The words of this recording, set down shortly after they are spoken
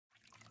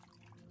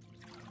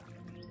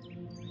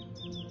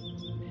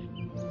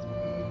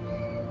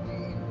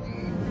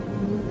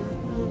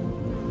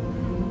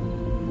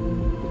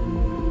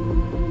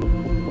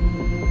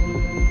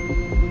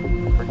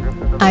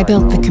I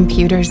built the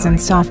computers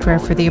and software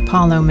for the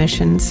Apollo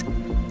missions,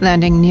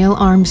 landing Neil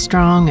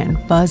Armstrong and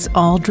Buzz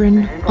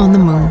Aldrin on the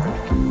moon.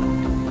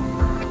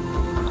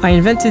 I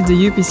invented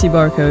the UPC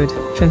barcode,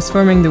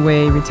 transforming the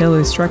way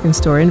retailers track and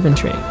store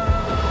inventory.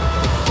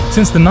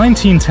 Since the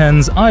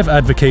 1910s, I've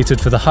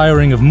advocated for the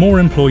hiring of more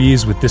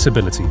employees with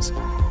disabilities,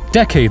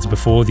 decades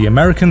before the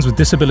Americans with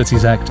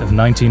Disabilities Act of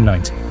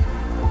 1990.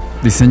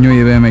 Diseño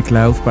IBM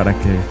Cloud para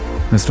que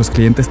nuestros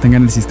clientes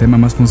tengan el sistema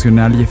más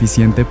funcional y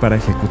eficiente para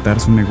ejecutar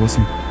su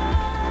negocio.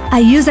 I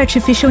use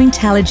artificial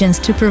intelligence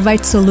to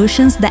provide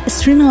solutions that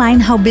streamline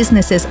how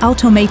businesses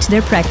automate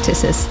their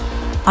practices.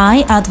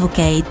 I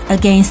advocate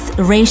against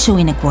racial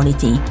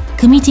inequality,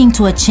 committing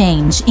to a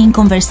change in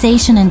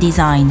conversation and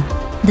design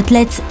that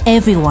lets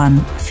everyone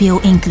feel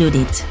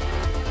included.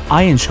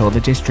 I ensure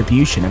the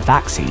distribution of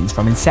vaccines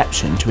from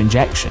inception to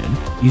injection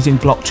using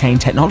blockchain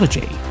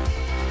technology.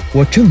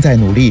 我正在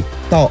努力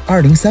到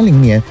2030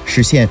年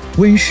实现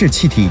温室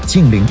气体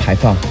净零排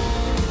放。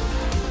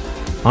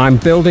I'm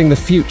building the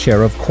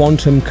future of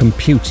quantum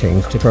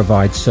computing to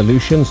provide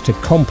solutions to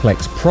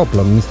complex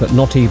problems that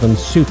not even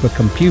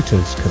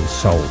supercomputers can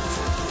solve.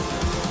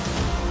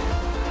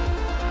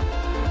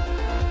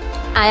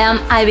 I am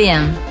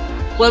IBM.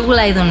 What will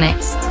I do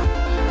next?